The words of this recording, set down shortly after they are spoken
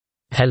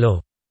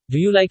Hello. Do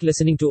you like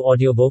listening to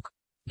audiobook?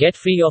 Get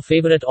free your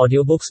favorite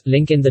audiobooks,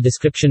 link in the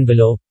description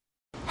below.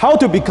 How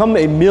to become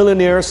a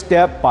millionaire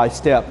step by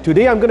step.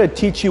 Today I'm going to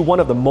teach you one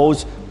of the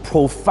most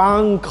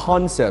profound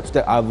concepts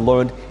that I've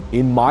learned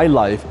in my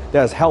life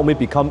that has helped me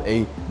become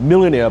a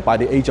millionaire by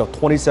the age of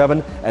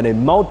 27 and a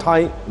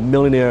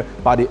multi-millionaire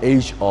by the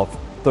age of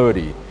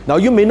 30. Now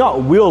you may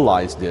not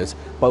realize this,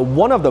 but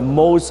one of the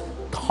most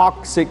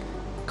toxic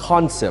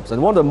concepts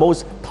and one of the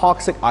most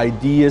toxic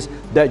ideas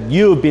that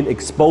you've been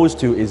exposed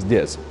to is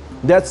this: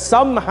 that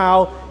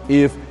somehow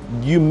if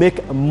you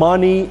make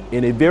money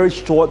in a very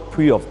short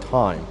period of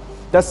time,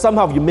 that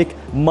somehow if you make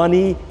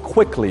money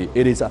quickly,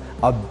 it is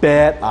a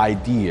bad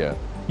idea.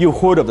 You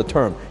heard of the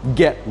term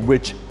get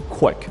rich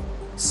quick.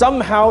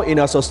 Somehow in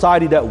our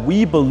society that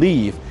we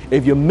believe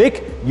if you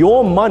make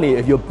your money,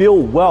 if you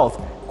build wealth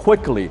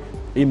quickly,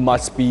 it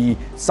must be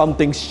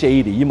something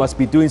shady. You must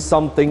be doing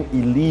something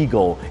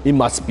illegal. It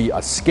must be a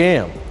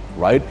scam,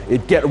 right?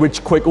 It get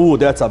rich quick. Ooh,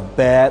 that's a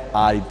bad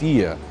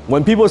idea.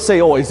 When people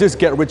say, oh, is this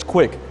get rich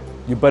quick?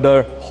 You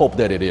better hope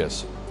that it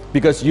is,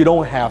 because you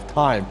don't have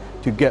time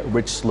to get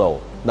rich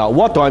slow. Now,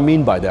 what do I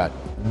mean by that?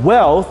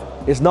 Wealth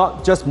is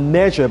not just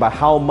measured by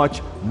how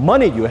much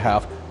money you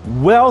have.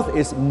 Wealth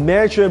is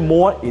measured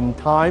more in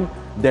time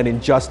than in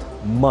just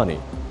money.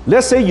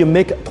 Let's say you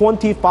make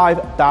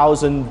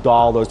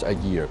 $25,000 a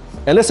year.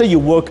 And let's say you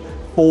work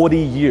 40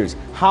 years.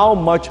 How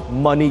much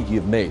money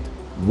you've made?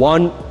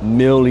 $1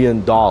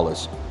 million.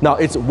 Now,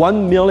 is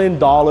 $1 million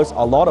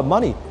a lot of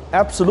money?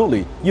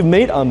 Absolutely. You've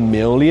made $1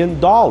 million.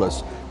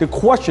 The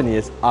question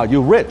is, are you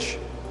rich?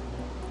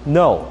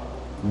 No.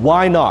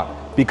 Why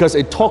not? Because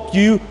it took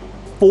you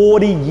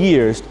 40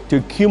 years to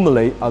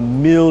accumulate $1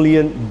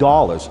 million,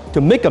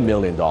 to make $1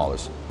 million.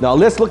 Now,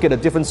 let's look at a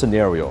different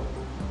scenario.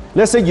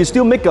 Let's say you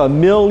still make $1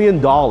 million,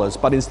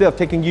 but instead of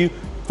taking you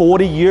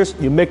 40 years,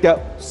 you make that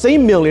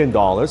same $1 million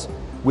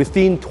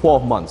within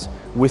 12 months,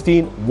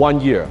 within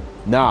 1 year.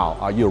 Now,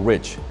 are you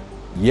rich?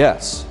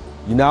 Yes.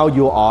 Now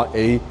you are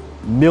a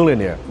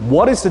millionaire.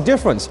 What is the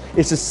difference?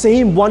 It's the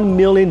same $1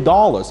 million.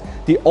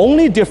 The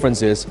only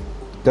difference is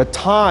the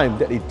time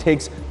that it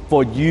takes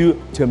for you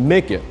to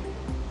make it.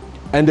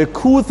 And the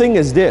cool thing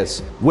is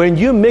this: when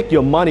you make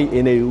your money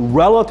in a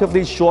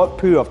relatively short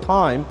period of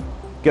time,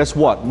 guess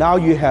what? Now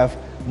you have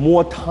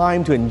more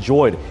time to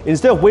enjoy it.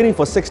 Instead of waiting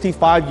for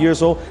 65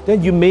 years old,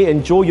 then you may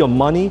enjoy your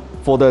money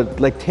for the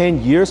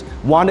 10 years,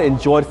 want to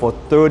enjoy it for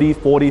 30,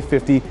 40,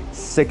 50,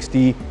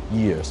 60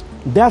 years.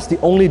 That's the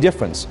only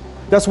difference.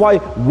 That's why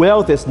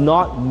wealth is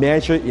not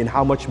measured in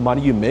how much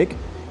money you make,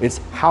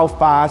 it's how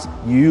fast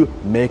you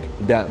make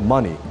that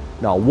money.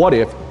 Now, what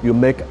if you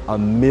make $1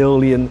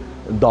 million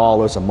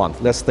a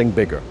month? Let's think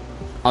bigger.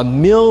 $1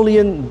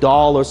 million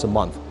a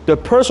month. The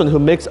person who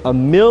makes $1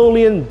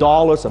 million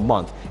a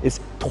month is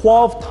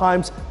 12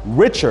 times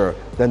richer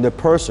than the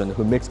person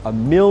who makes $1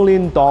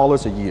 million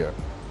a year.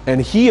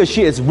 And he or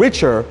she is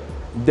richer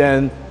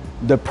than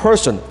the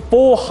person,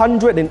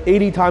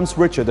 480 times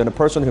richer than the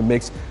person who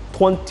makes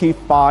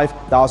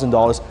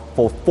 $25,000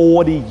 for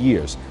 40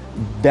 years.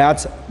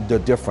 That's the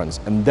difference.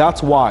 And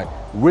that's why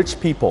rich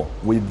people,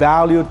 we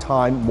value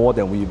time more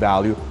than we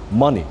value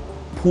money.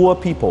 Poor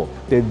people,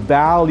 they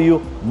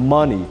value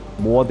money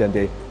more than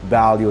they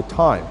value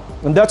time.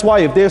 And that's why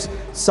if there's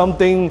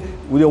something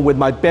with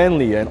my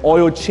Bentley, an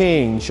oil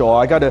change,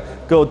 or I gotta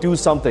go do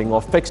something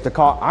or fix the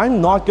car,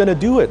 I'm not gonna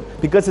do it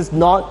because it's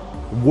not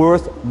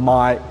worth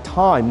my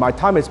time. My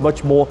time is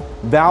much more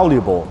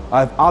valuable.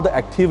 I have other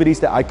activities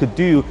that I could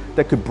do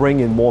that could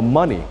bring in more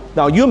money.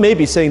 Now you may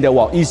be saying that,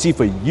 well, easy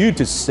for you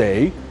to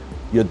say,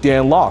 you're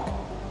Dan Lok.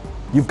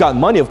 You've got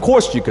money, of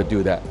course you could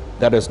do that.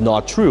 That is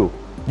not true.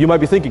 You might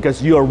be thinking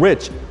because you're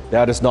rich,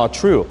 that is not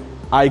true.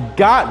 I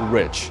got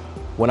rich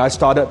when I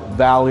started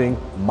valuing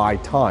my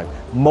time.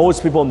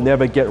 Most people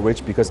never get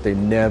rich because they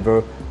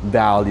never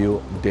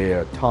value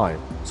their time.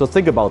 So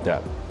think about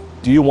that.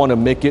 Do you want to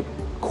make it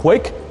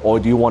quick or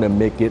do you want to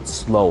make it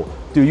slow?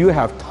 Do you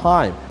have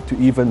time to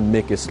even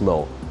make it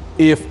slow?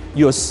 If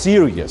you're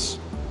serious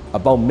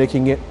about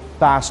making it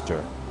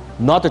faster,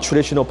 not the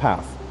traditional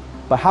path,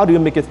 but how do you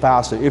make it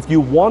faster? If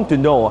you want to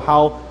know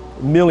how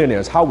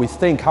millionaires, how we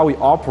think, how we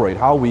operate,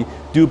 how we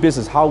do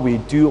business, how we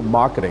do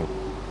marketing,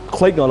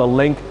 click on the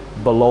link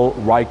below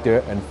right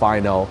there and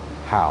find out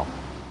how.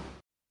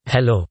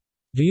 Hello.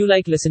 Do you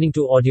like listening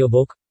to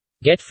audiobook?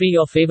 Get free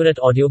your favorite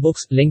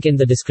audiobooks, link in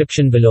the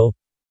description below.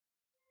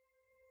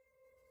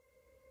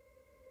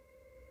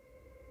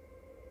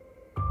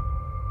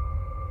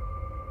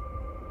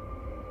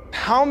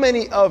 How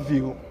many of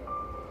you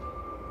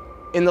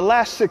in the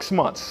last 6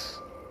 months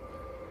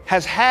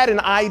has had an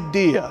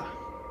idea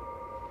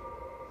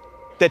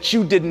that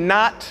you did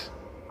not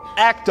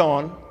act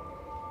on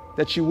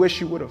that you wish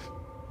you would have?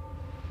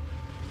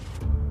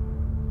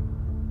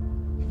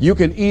 You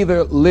can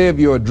either live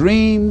your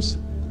dreams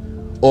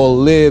or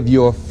live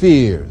your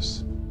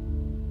fears.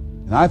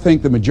 And I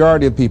think the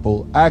majority of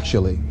people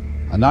actually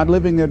are not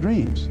living their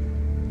dreams,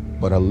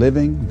 but are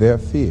living their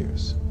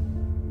fears.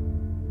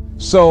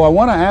 So I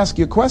want to ask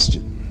you a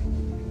question.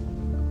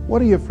 What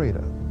are you afraid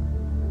of?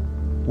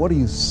 What are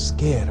you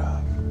scared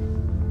of?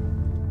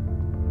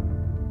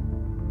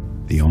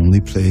 The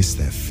only place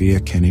that fear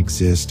can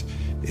exist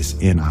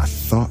is in our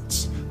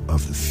thoughts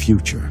of the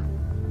future.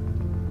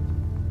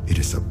 It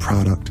is a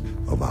product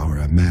of our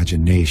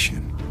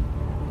imagination,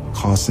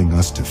 causing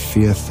us to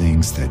fear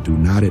things that do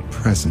not at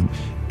present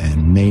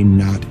and may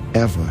not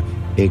ever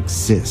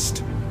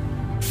exist.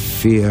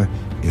 Fear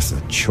is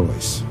a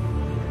choice.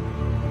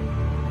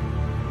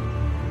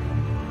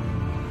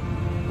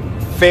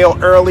 Fail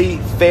early,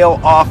 fail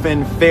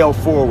often, fail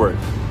forward.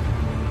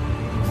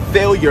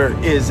 Failure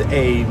is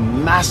a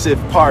massive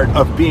part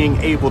of being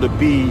able to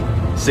be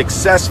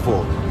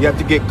successful. You have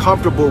to get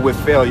comfortable with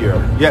failure.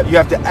 You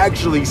have to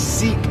actually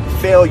seek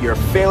failure.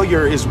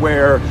 Failure is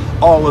where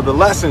all of the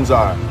lessons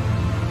are.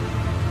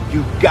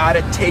 You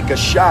gotta take a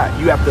shot.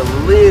 You have to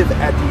live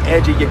at the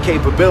edge of your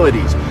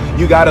capabilities.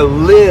 You gotta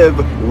live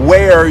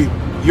where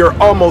you're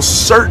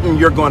almost certain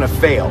you're gonna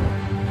fail.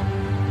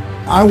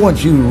 I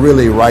want you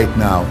really right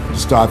now to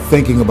start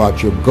thinking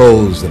about your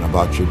goals and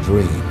about your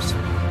dreams.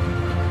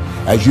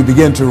 As you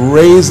begin to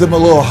raise them a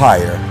little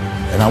higher,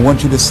 and I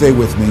want you to say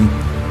with me,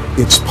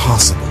 it's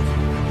possible.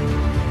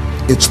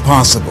 It's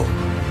possible.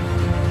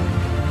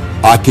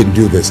 I can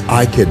do this.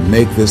 I can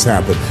make this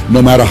happen.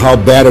 No matter how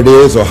bad it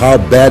is or how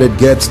bad it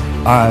gets,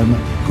 I'm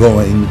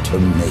going to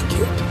make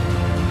it.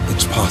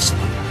 It's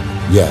possible.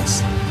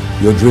 Yes,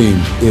 your dream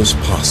is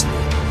possible.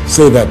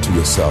 Say that to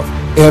yourself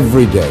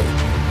every day.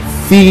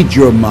 Feed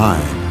your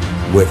mind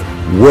with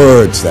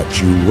words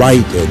that you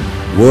write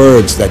and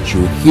words that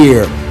you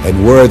hear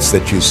and words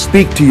that you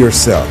speak to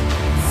yourself.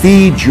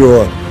 Feed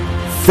your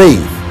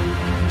faith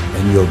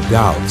and your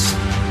doubts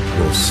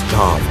will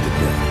starve to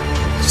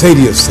death. Say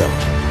to yourself,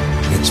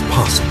 it's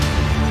possible.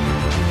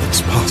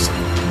 It's possible.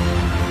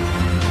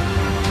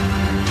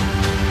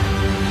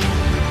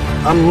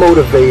 I'm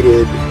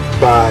motivated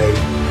by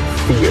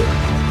fear.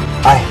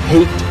 I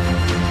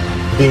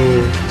hate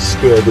being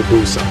scared to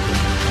do something.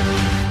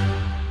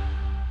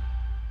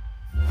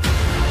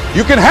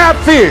 You can have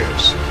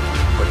fears,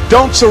 but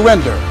don't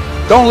surrender.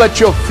 Don't let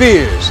your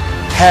fears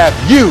have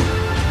you.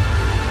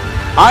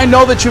 I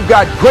know that you've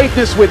got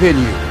greatness within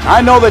you.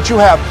 I know that you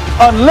have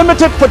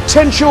unlimited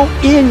potential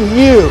in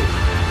you.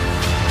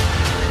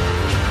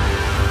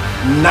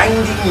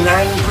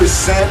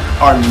 99%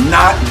 are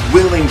not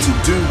willing to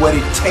do what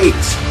it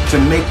takes to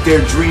make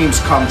their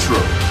dreams come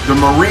true. The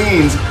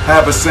Marines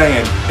have a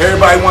saying,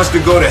 everybody wants to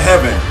go to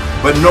heaven,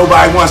 but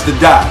nobody wants to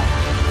die.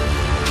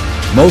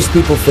 Most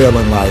people fail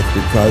in life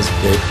because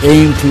they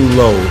aim too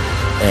low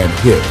and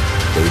hit.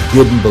 They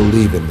didn't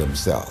believe in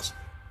themselves.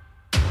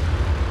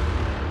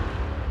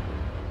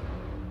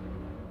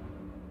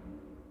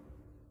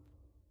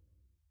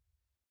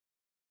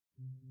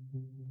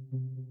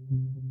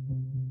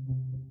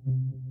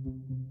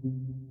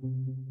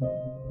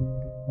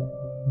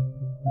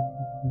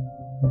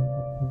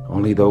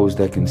 Only those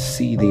that can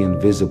see the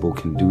invisible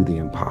can do the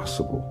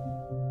impossible.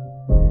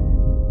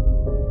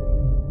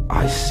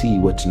 I see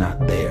what's not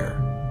there.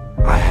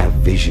 I have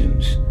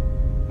visions.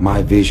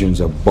 My visions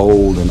are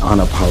bold and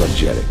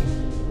unapologetic.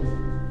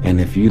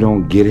 And if you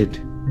don't get it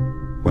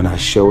when I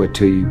show it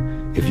to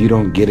you, if you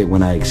don't get it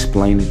when I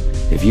explain it,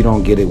 if you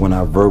don't get it when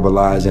I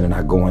verbalize it and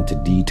I go into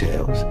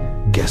details,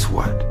 guess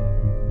what?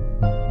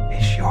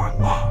 It's your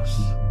loss.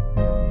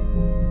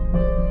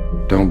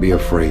 Don't be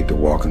afraid to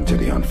walk into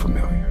the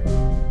unfamiliar.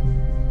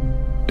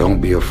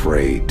 Don't be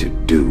afraid to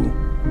do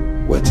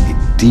what's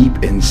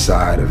deep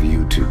inside of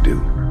you to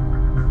do.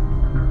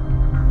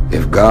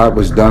 If God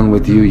was done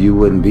with you, you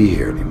wouldn't be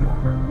here anymore.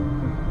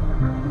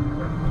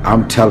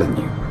 I'm telling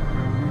you,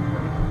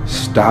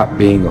 stop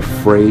being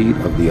afraid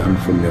of the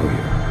unfamiliar.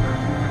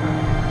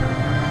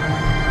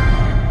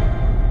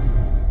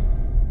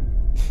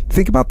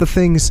 Think about the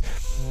things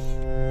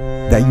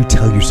that you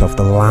tell yourself,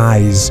 the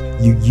lies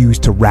you use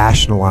to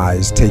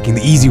rationalize taking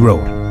the easy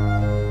road.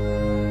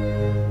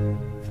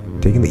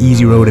 Taking the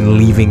easy road and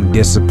leaving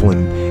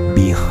discipline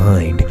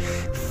behind.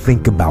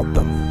 Think about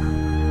them.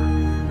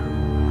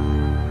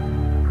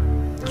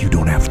 You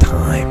don't have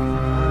time.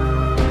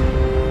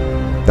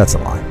 That's a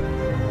lie.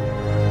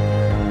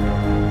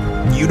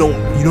 You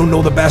don't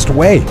know the best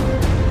way.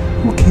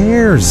 Who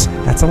cares?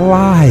 That's a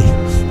lie.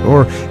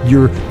 Or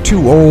you're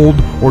too old,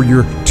 or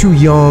you're too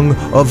young.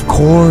 Of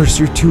course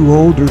you're too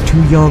old or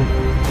too young.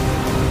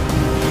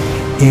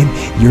 And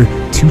you're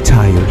too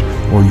tired,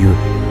 or you're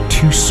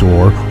too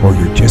sore, or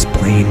you're just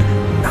plain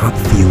not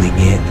feeling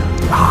it.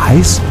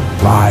 Lies,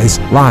 lies,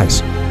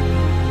 lies.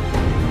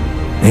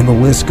 And the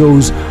list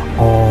goes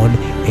on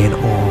and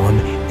on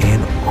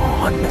and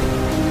on.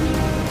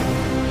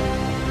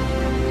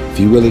 If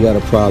you really got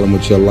a problem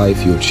with your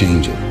life, you'll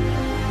change it.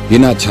 You're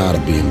not tired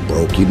of being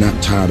broke. You're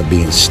not tired of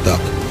being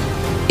stuck.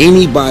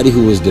 Anybody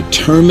who is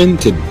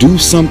determined to do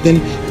something,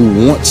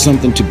 who wants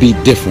something to be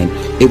different,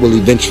 it will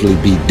eventually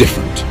be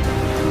different.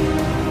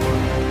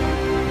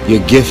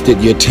 You're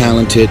gifted, you're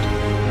talented.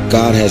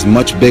 God has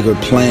much bigger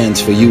plans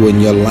for you in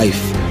your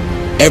life.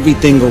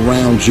 Everything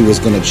around you is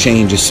going to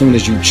change as soon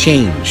as you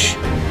change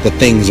the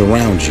things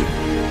around you.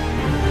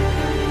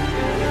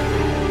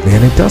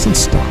 And it doesn't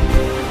stop.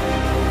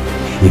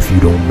 if you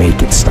don't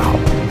make it stop.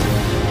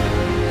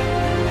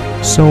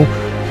 So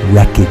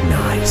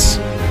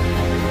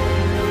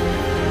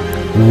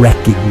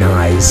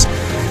recognize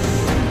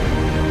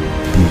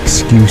the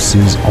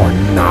excuses are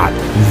not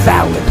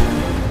valid.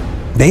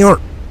 They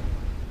aren't.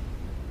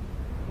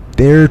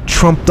 They're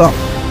trumped up.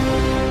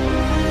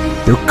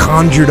 They're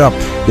conjured up.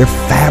 They're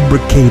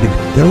fabricated.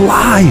 They're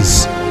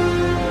lies.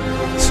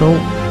 So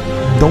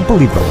don't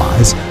believe the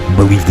lies.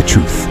 Believe the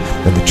truth.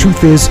 And the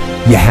truth is,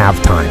 you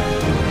have time.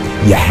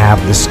 You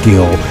have the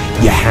skill.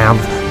 You have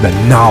the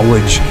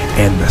knowledge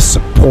and the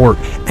support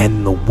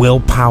and the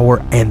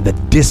willpower and the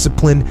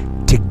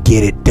discipline to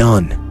get it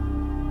done.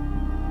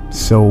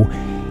 So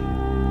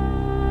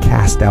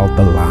cast out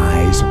the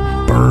lies.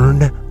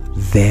 Burn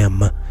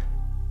them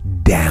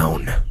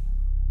down.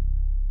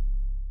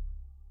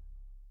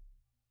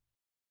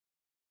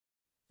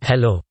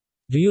 Hello.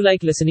 Do you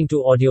like listening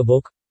to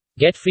audiobook?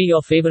 Get free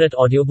your favorite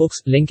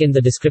audiobooks, link in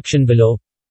the description below.